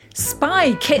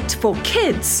Spy Kit for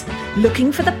Kids.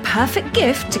 Looking for the perfect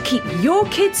gift to keep your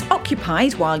kids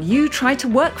occupied while you try to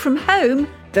work from home?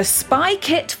 The Spy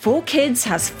Kit for Kids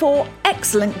has 4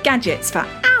 excellent gadgets for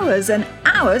hours and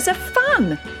hours of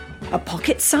fun. A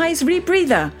pocket-sized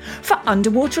rebreather for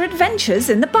underwater adventures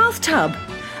in the bathtub.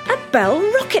 A Bell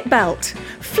rocket belt.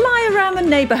 Fly around the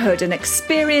neighbourhood and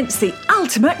experience the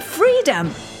ultimate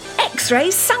freedom. X-ray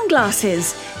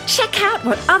sunglasses. Check out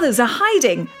what others are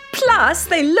hiding. Plus,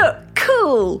 they look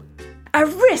cool. A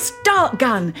wrist dart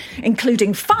gun,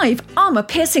 including 5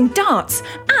 armour-piercing darts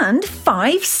and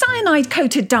 5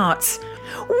 cyanide-coated darts.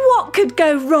 What could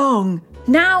go wrong?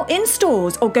 Now in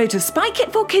stores or go to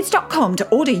spykit4kids.com to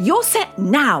order your set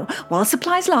now. While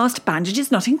supplies last,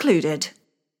 bandages not included.